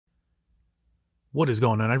What is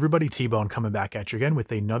going on, everybody? T-Bone coming back at you again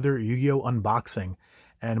with another Yu-Gi-Oh! Unboxing.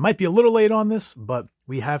 And it might be a little late on this, but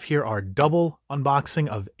we have here our double unboxing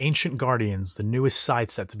of Ancient Guardians, the newest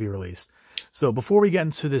side set to be released. So before we get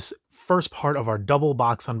into this first part of our double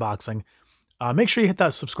box unboxing, make sure you hit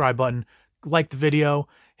that subscribe button, like the video,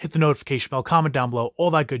 hit the notification bell, comment down below,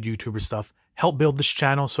 all that good YouTuber stuff. Help build this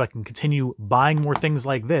channel so I can continue buying more things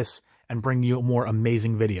like this and bring you more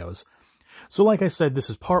amazing videos. So like I said, this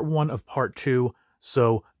is part one of part two.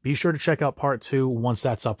 So be sure to check out part two once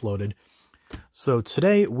that's uploaded. So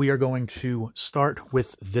today we are going to start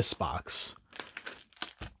with this box.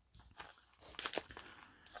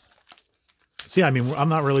 So yeah, I mean, I'm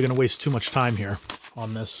not really going to waste too much time here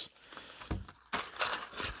on this.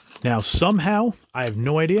 Now, somehow, I have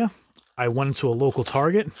no idea, I went into a local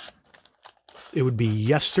Target. It would be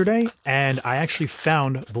yesterday, and I actually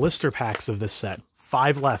found blister packs of this set.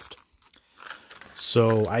 5 left.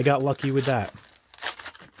 So I got lucky with that.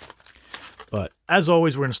 But as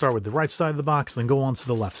always, we're going to start with the right side of the box, then go on to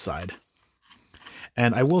the left side.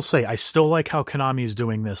 And I will say, I still like how Konami is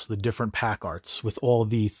doing this, the different pack arts with all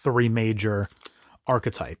the 3 major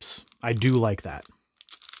archetypes. I do like that.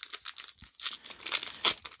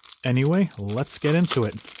 Anyway, let's get into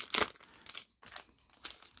it.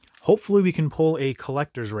 Hopefully we can pull a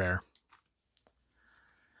collector's rare.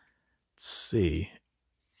 Let's see.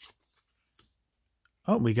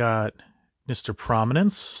 Oh, we got Mr.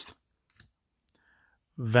 Prominence.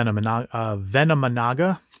 Venomanaga.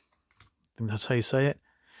 I think that's how you say it.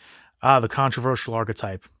 The controversial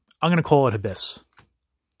archetype. I'm going to call it Abyss.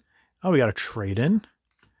 Oh, we got a trade-in.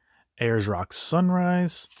 Ayers Rock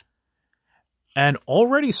Sunrise. And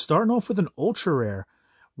already starting off with an ultra rare.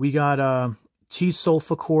 We got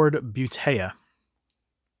T-Sulfurcord Butea.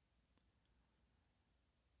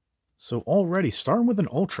 So already starting with an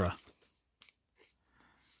ultra.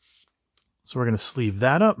 So we're going to sleeve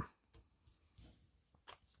that up.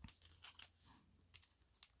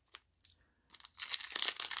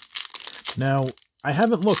 Now, I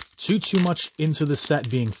haven't looked too much into the set,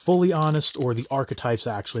 being fully honest, or the archetypes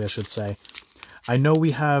actually, I should say. I know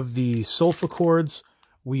we have the Sulfurcords,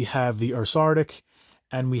 we have the Ursardic,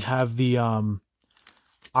 and we have the,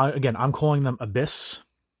 again, I'm calling them Abyss.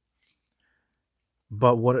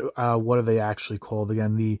 But what are they actually called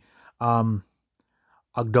again? The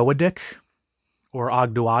Ogdoadic, or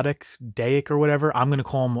Ogdoadic, Daic, or whatever. I'm going to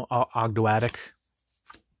call them Ogdoadic,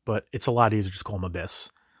 but it's a lot easier to just call them Abyss.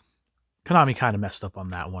 Konami kind of messed up on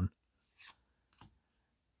that one.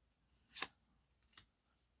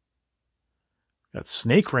 Got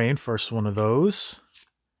Snake Rain, first one of those.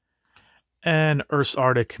 And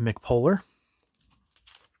Ursardic McPolar.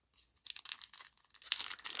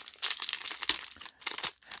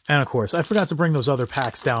 And of course, I forgot to bring those other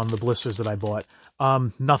packs down, the blisters that I bought.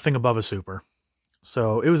 Nothing above a super.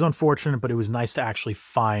 So it was unfortunate, but it was nice to actually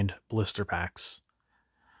find blister packs.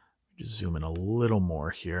 Just zoom in a little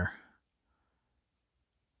more here.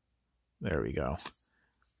 There we go.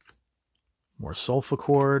 More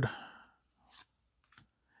Sulfurcord.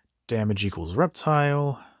 Damage equals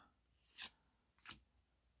Reptile.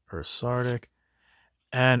 Ursardic.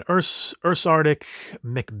 And Ursardic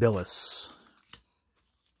McBillis.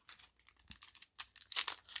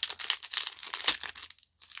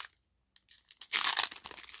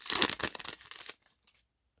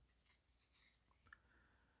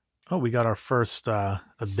 Oh, we got our first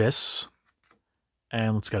Abyss.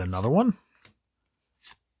 And let's get another one.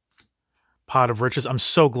 Pot of Riches. I'm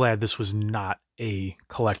so glad this was not a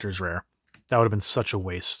collector's rare. That would have been such a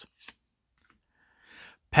waste.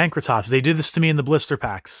 Pankratops. They did this to me in the blister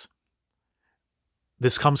packs.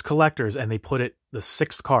 This comes collectors, and they put it the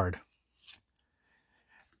 6th card.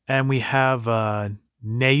 And we have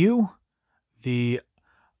Neyu, the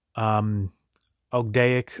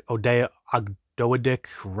Ogdoadic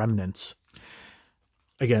Remnants.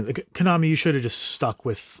 Again, Konami, you should have just stuck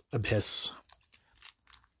with Abyss.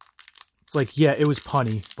 It's like, yeah, it was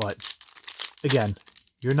punny, but again,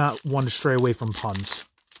 you're not one to stray away from puns.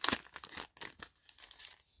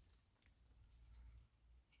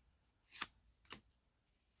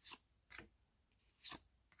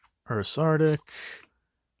 Ursardic.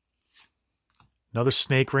 Another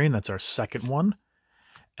Snake Rain, that's our second one.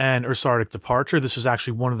 And Ursardic Departure. This was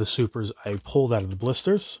actually one of the supers I pulled out of the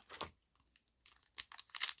blisters.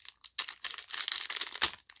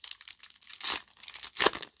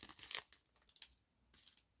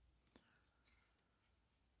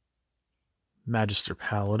 Magister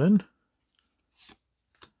Paladin.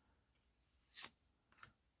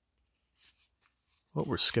 Oh,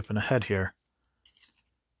 we're skipping ahead here.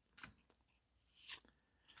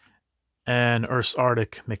 and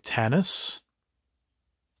Ursardic Mectanus.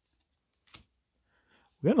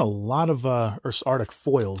 We got a lot of Ursa Arctic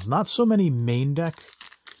foils. Not so many main deck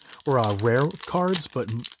or rare cards,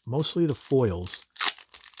 but mostly the foils.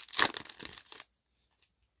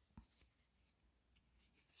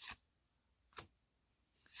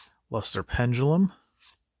 Luster Pendulum.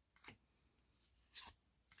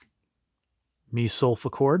 Me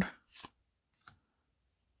Sulfur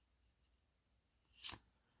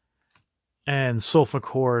and Sulfur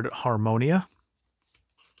Harmonia.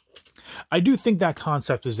 I do think that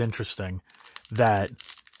concept is interesting, that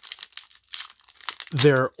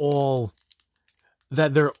they're all,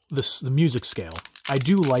 the music scale. I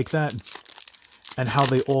do like that, and how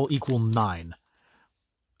they all equal 9.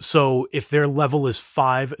 So if their level is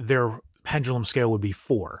 5, their pendulum scale would be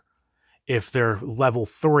 4. If they're level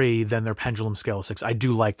 3, then their pendulum scale is 6. I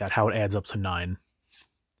do like that, how it adds up to 9.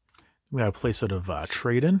 We got a playset of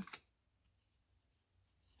Trade-In.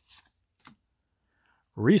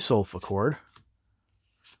 Resulfur.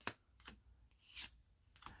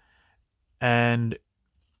 And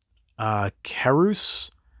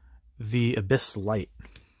Karus, the Abyss Light.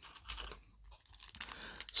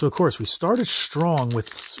 So, of course, we started strong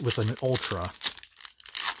with an Ultra.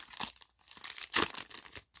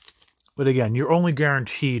 But again, you're only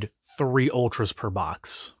guaranteed 3 Ultras per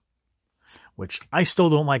box, which I still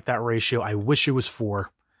don't like that ratio. I wish it was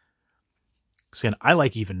 4. Again, I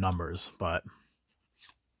like even numbers, but...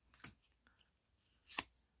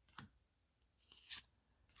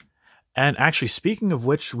 And actually, speaking of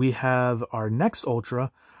which, we have our next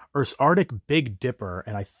Ultra, Ursa Arctic Big Dipper,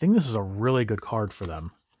 and I think this is a really good card for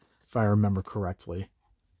them, if I remember correctly.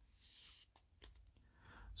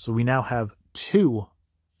 So we now have 2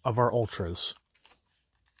 of our Ultras.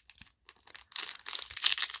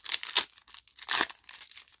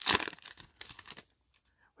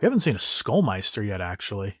 We haven't seen a Skullmeister yet,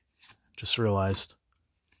 actually. Just realized.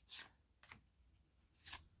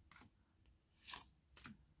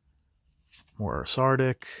 More Ursa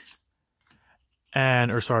Arctic.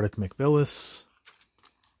 And Ursa Arctic McBillis.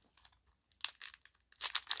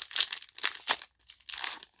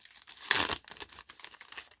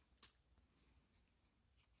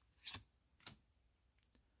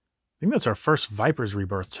 I think that's our first Viper's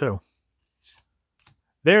Rebirth, too.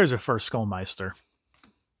 There's a first Skullmeister.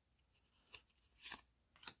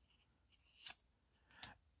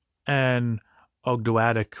 And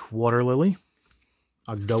Ogdoadic Water Lily.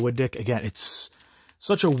 Ogdoadic. Again, it's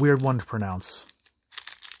such a weird one to pronounce.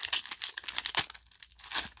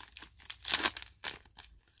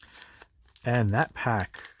 And that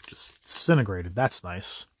pack just disintegrated. That's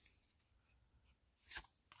nice.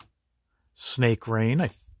 Snake Rain. I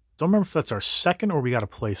don't remember if that's our second or we got a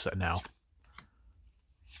playset now.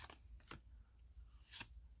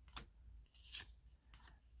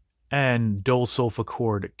 And Dole Sulfur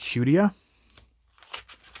Cutia.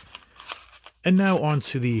 And now on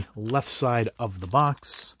to the left side of the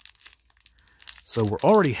box. So we're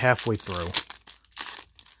already halfway through.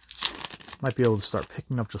 Might be able to start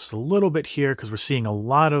picking up just a little bit here because we're seeing a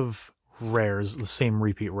lot of rares, the same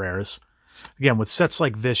repeat rares. Again, with sets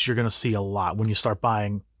like this, you're going to see a lot when you start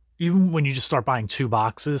buying, even when you just start buying 2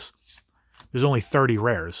 boxes, there's only 30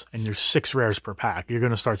 rares and there's 6 rares per pack. You're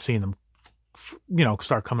going to start seeing them, you know,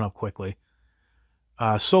 start coming up quickly.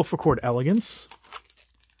 Sulfur Elegance.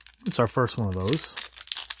 It's our first one of those.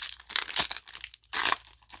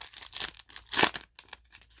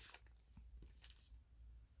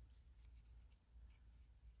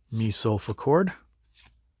 Me Sulfur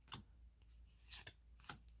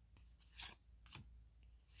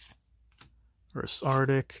Ursa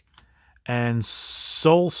Arctic. And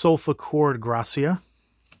Soul Sulfur Gracia.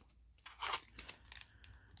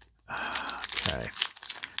 Okay.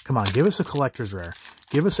 Come on, give us a collector's rare.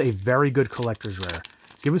 Give us a very good collector's rare.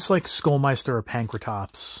 Give us like Skullmeister or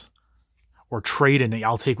Pankratops. Or Trade-In.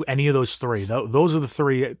 I'll take any of those 3. Those are the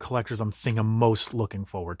 3 collectors I'm most looking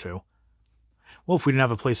forward to. Well, if we didn't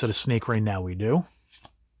have a playset of Snake Rain, now we do.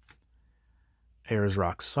 Ayers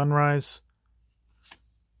Rock Sunrise.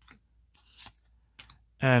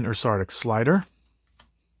 And Ursa Arctic Slider.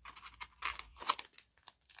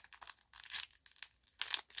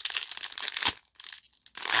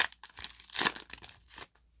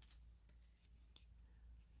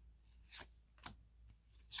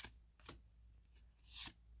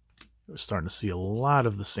 We're starting to see a lot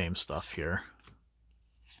of the same stuff here.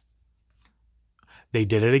 They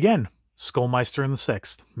did it again. Skullmeister in the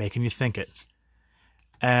 6th, making you think it.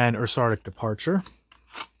 And Ursa Arctic Departure.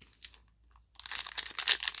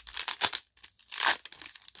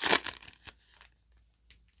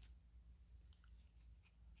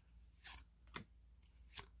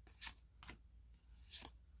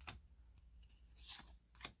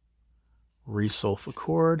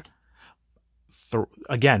 Resulfa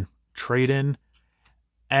again, trade in.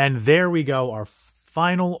 And there we go. Our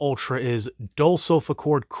final Ultra is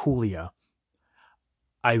Dulsulfuchord Coolia.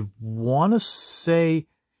 I want to say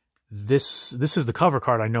this is the cover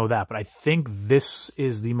card, I know that, but I think this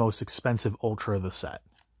is the most expensive Ultra of the set.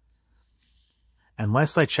 And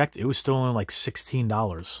last I checked, it was still only like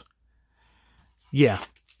 $16. Yeah,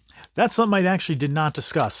 that's something I actually did not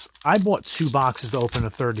discuss. I bought 2 boxes to open, a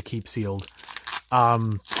third to keep sealed.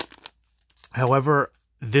 However,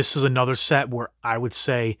 this is another set where I would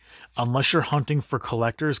say, unless you're hunting for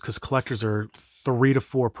collectors, because collectors are 3 to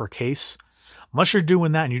 4 per case, unless you're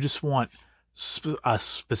doing that and you just want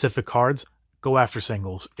specific cards, go after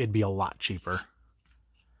singles. It'd be a lot cheaper.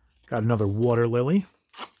 Got another Water Lily.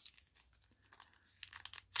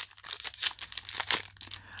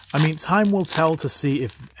 I mean, time will tell to see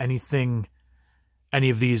if any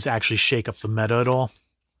of these actually shake up the meta at all.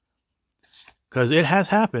 Because it has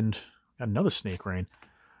happened. Got another Snake Rain.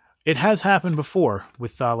 It has happened before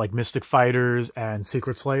with like Mystic Fighters and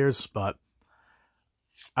Secret Slayers, but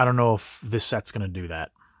I don't know if this set's going to do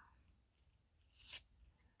that.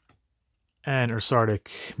 And Ursardic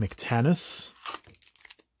Mictanus.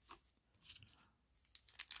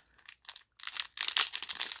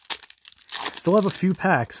 Still have a few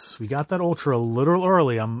packs. We got that Ultra a little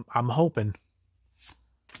early. I'm hoping.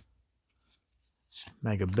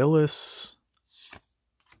 Megabilis.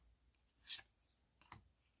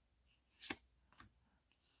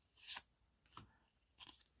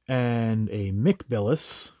 And a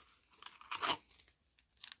Micbillis.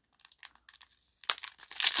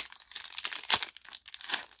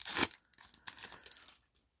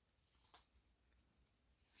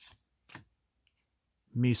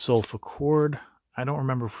 Mesulfuchord. I don't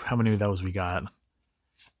remember how many of those we got.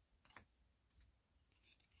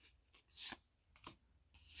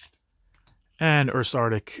 And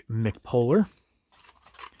Ursardic Micpolar.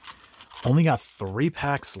 Only got 3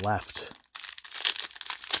 packs left.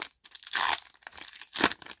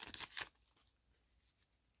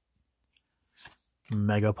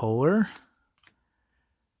 Megapolar.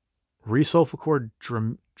 Resulfuchord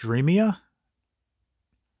Dreamia.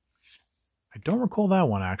 I don't recall that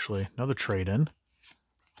one, actually. Another trade-in.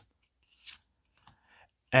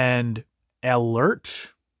 And Aliert,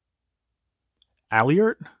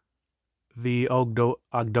 the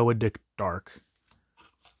Ogdoadic Dark.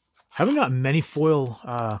 Haven't got many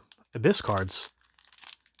foil Abyss cards.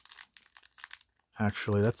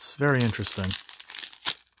 Actually, that's very interesting.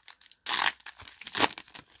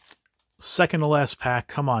 Second to last pack.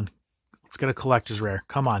 Come on. Let's get a collector's rare.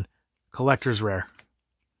 Come on. Collector's rare.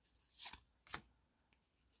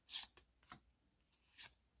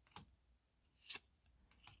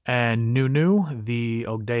 And Nunu, the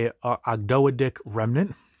Ogdoadic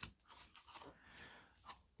Remnant.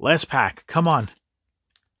 Last pack. Come on.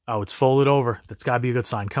 Oh, it's folded over. That's got to be a good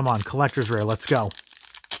sign. Come on. Collector's rare. Let's go.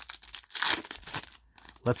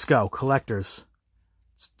 Let's go. Collectors.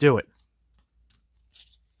 Let's do it.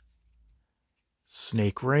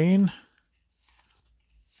 Snake Rain.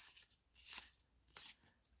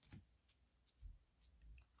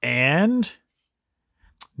 And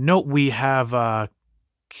note we have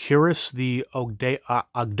Curus, the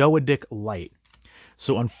Ogdoadic Light.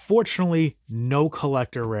 So unfortunately, no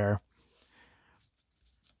collector rare.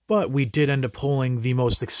 But we did end up pulling the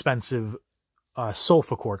most expensive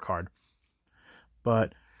Sulfuchord card.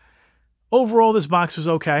 But overall, this box was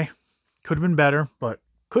okay. Could have been better, but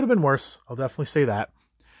could have been worse. I'll definitely say that.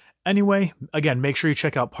 Anyway, again, make sure you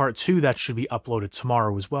check out part 2. That should be uploaded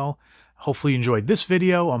tomorrow as well. Hopefully you enjoyed this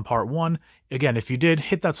video on part 1. Again, if you did,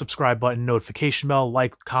 hit that subscribe button, notification bell,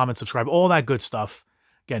 like, comment, subscribe, all that good stuff.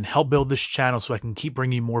 Again, help build this channel so I can keep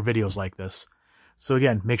bringing you more videos like this. So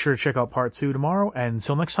again, make sure to check out part 2 tomorrow. And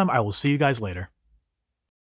until next time, I will see you guys later.